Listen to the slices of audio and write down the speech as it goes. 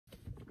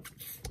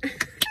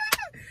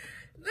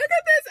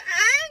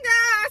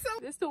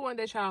one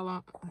that y'all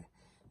on.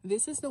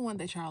 This is the one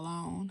that y'all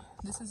own.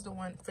 This is the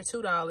one for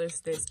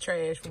 $2 that's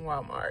trash from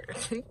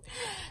Walmart.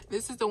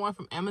 This is the one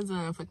from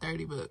Amazon for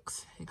 30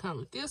 bucks. It comes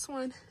with this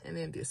one and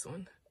then this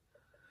one.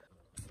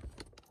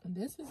 And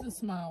this is the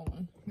small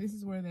one. This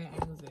is where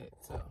that was at.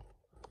 So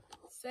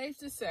safe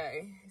to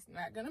say, it's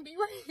not gonna be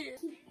right here.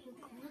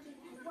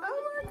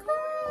 Oh my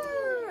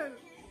God!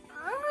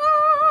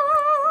 Oh!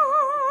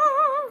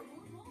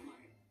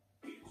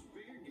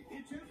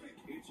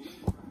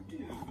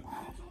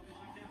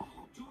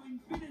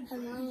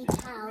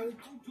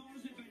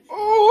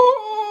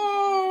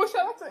 Oh,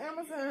 shout out to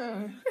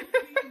Amazon.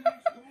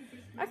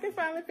 I can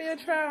finally fit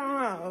a try on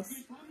house.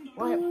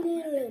 Oh,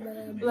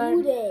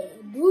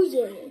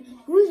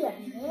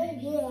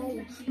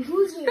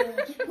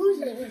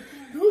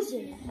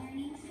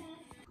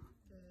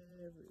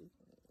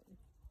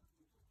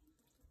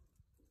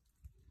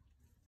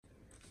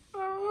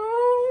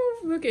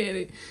 look at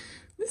it.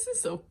 This is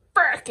so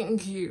freaking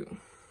cute.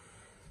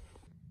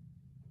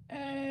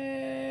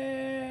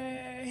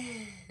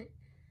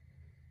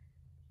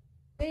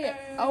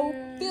 All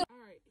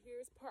right,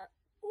 here's part.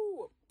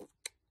 Ooh.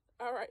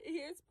 All right,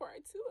 here's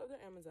part 2 of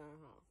the Amazon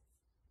haul.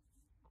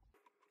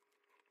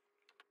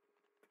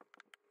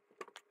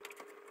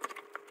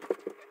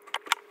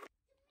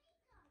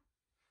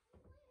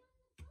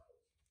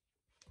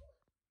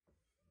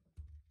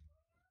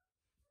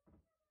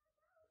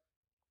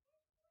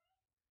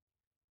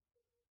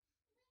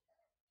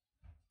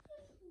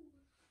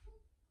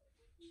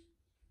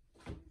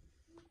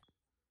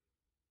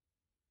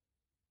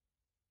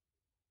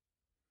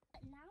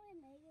 Now I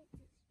made it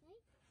to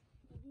straight.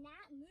 It's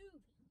not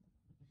moving.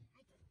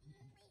 I can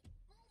move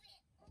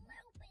it a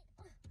little bit.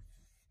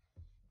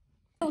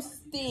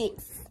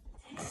 Sticks.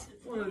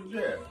 What is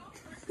that?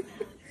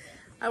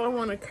 I don't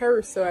want to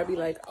curse, so I'd be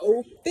like,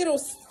 oh,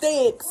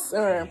 fiddlesticks,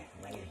 or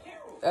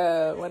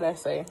what'd I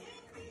say?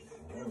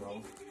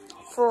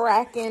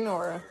 Fracking,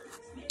 or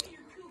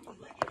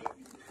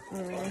I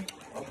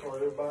thought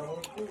everybody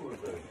on school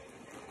today.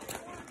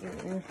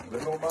 They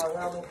nobody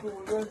have on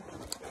school today?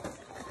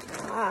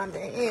 ah,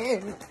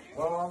 man.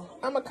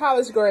 I'm a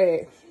college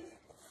grad.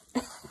 I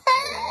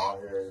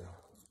hear you.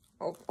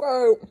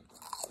 Okay.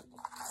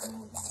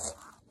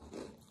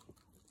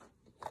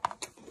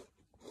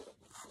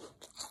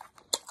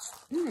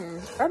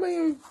 I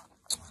mean,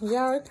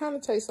 yeah, it kind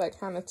of tastes like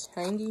kind of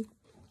tangy.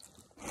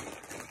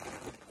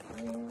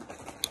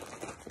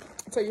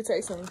 So you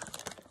take some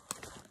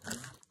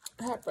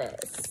hot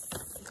fries.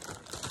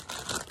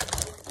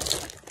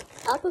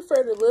 I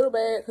prefer the little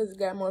bag because it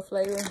got more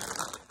flavor.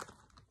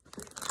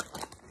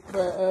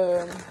 But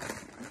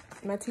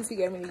my TC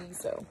gave me these,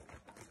 so.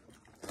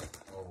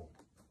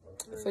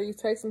 So you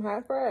take some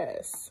hot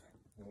fries.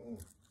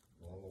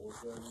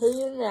 Put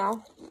it in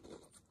now.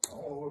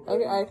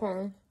 Okay,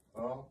 icon. I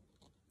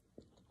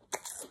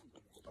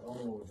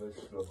don't know what that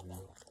stuff is.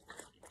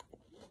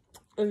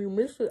 And you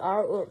mix it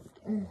all up.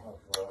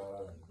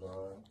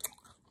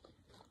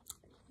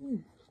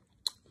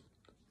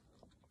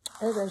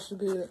 That's actually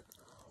good.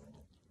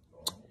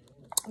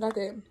 Got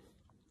that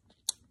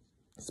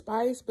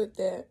spice, but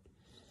that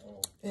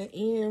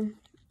end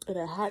of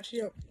that hot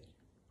chip.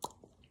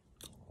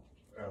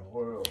 And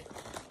what else?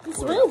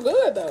 It's real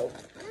good though.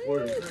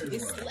 What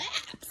It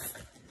slaps.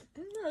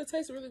 No, it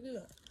tastes really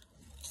good.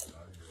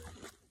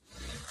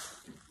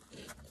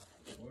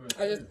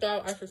 I just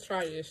thought I should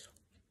try this.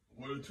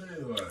 What it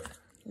tastes like?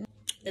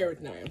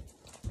 Everything.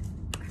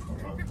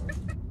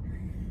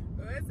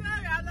 What's up?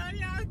 I love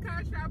y'all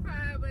car shop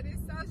pie, but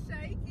it's so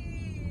shaky.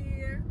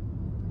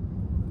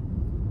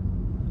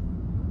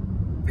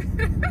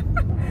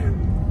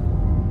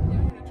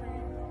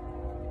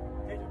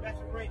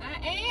 I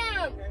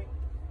am.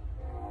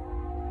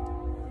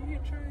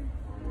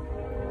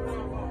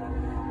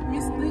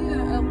 Miss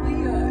Leah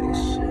is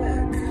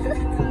shook.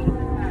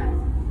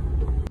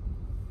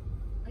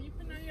 Are you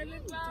putting on your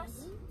lip gloss?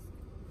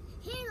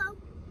 Here you go.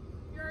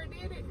 You already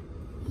did it.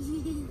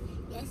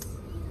 Yes.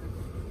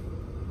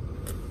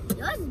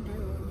 Yours is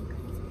better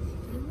because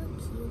you look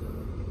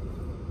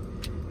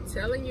cute.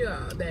 Telling you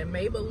all that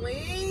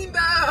Maybelline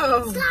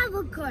though. Stop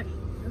recording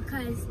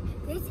because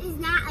this is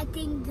not a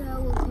thing to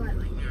record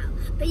right now.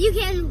 But you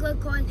can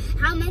record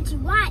how much you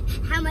want,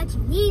 how much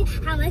you need,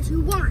 how much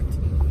you want.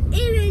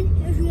 Even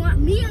if you want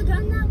me to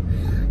come now,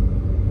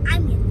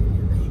 I'm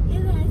getting there.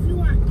 Even if you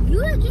want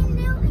you to get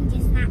there and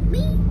just not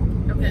me,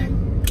 Okay.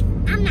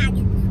 I'm not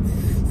getting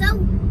there. So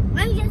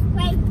let me just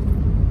play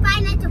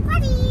Five Nights at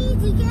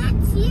Freddy's. You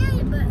can't see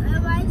it, but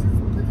otherwise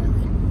just look at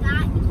like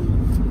that. You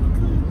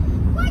can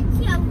watch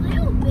it a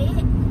little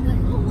bit, but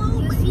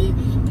you see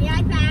the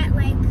iPad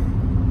like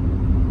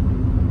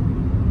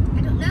I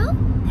don't know,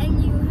 and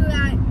you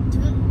don't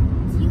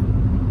see.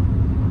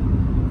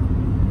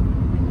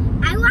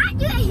 I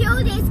want you to hear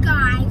this,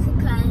 guys,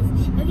 because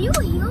if you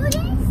hear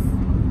this,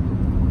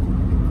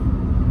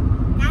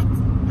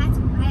 that's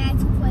why I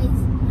took was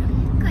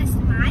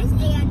customized,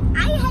 and I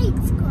hate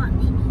Scott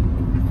Baby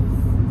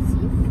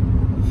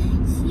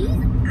because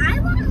I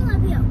want to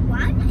be a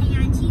one,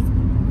 and she's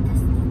the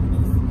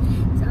stupidest.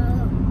 So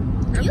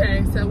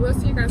We'll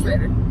see you guys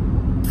later.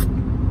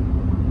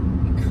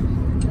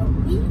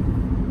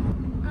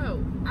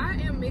 Oh, I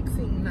am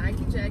mixing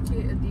Nike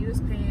jacket,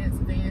 Adidas pants,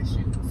 Vans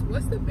shoes.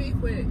 What's the beef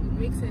with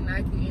mixing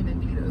Nike and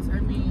Adidas? I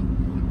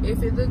mean,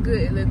 if it look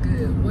good, it look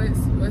good. What's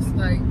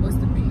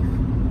the beef?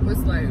 What's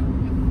like?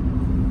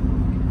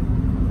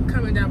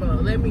 Comment down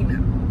below. Let me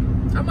know.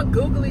 I'm gonna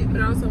Google it,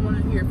 but I also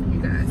want to hear from you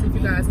guys if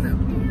you guys know.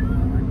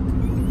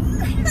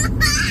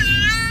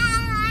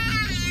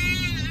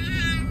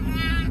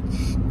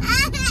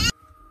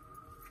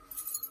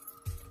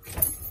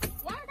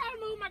 Why I gotta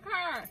move my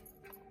car?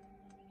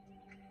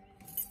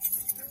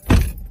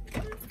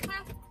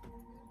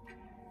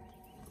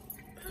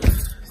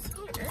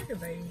 So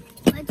aggravating.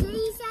 What did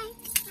he say?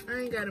 I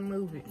ain't gotta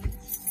move it.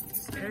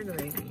 It's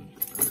aggravating.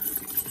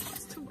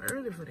 It's too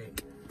early for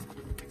that.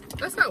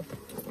 Let's go.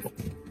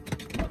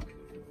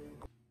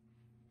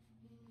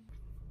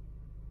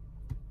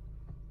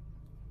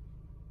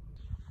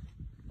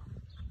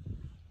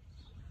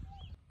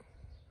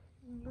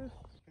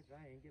 I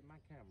ain't get my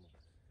camera,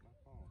 my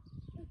phone.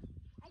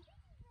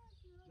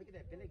 Look at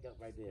that belly goat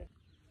right there.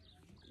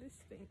 This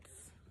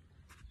stinks.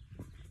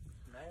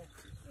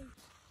 Nasty.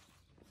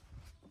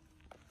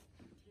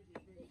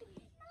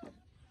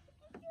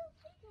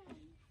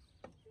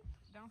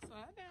 Don't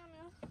slide down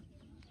now.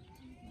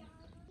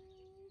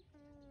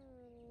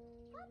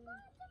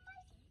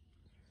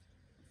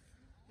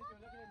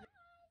 Look at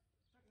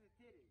the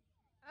titty.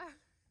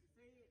 You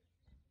see it?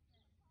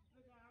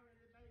 Look at how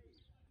the baby.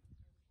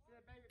 See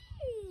that baby?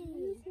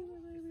 You see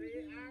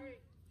it, Ari?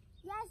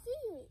 Yeah, I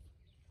see it.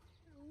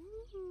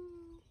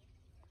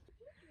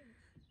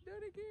 Do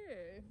it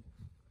again.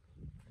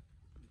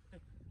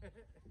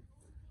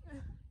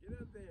 Get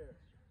up there.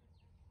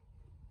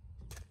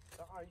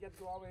 You got to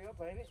go all the way up,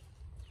 ain't it?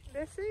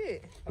 That's it.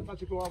 I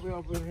thought you go all the way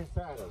up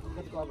inside of it. You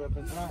got to go all the way up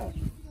inside.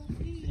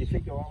 Your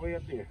feet go all the way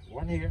up there.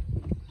 One here.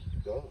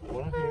 Go.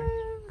 One here.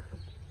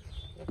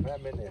 And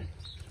 5 in there.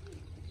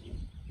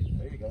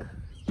 There you go.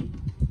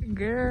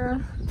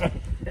 Girl.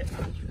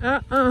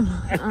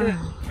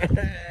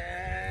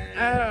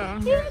 Oh.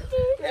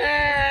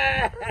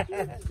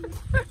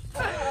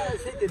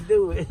 She can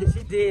do it.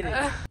 She did it.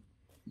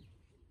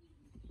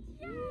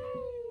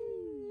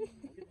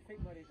 Don't get the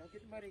feet muddy. Don't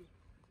get muddy.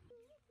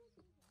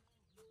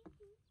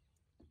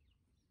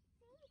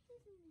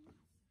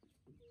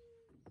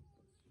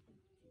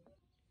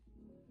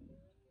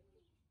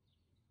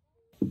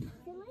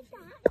 Sit like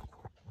that.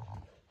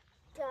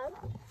 Doug.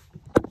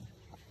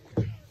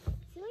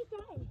 Sit like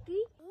that. And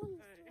 3, 1,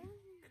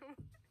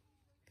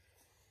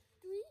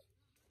 3,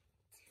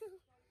 2.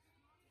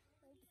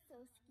 I'm so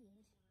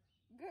scared.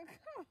 Good,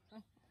 come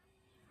on.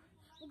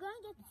 We're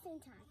going at the same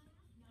time.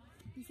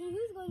 You see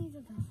who's going to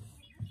the first?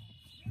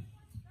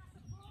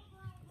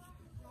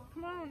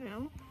 Come on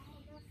now.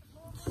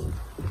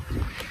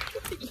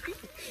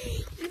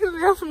 You can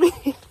help me.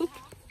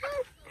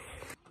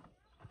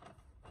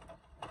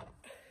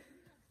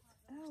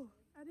 Oh,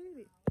 I did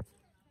it.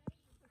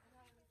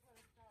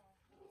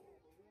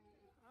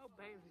 Oh,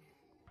 baby.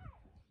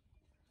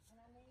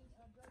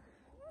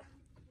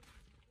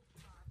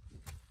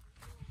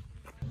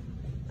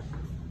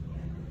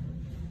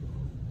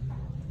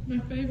 My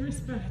favorite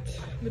spot,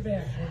 the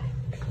bathroom.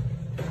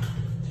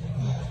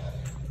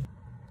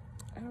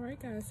 Alright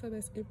guys, so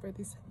that's it for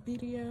this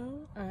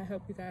video. I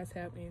hope you guys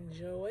have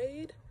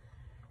enjoyed.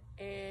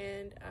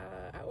 And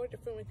I ordered a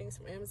few things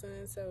from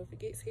Amazon, so if it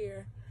gets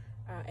here,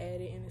 I'll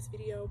add it in this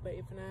video. But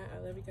if not, I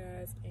love you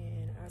guys,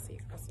 and I'll see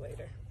you guys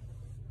later.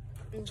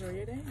 Enjoy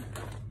your day.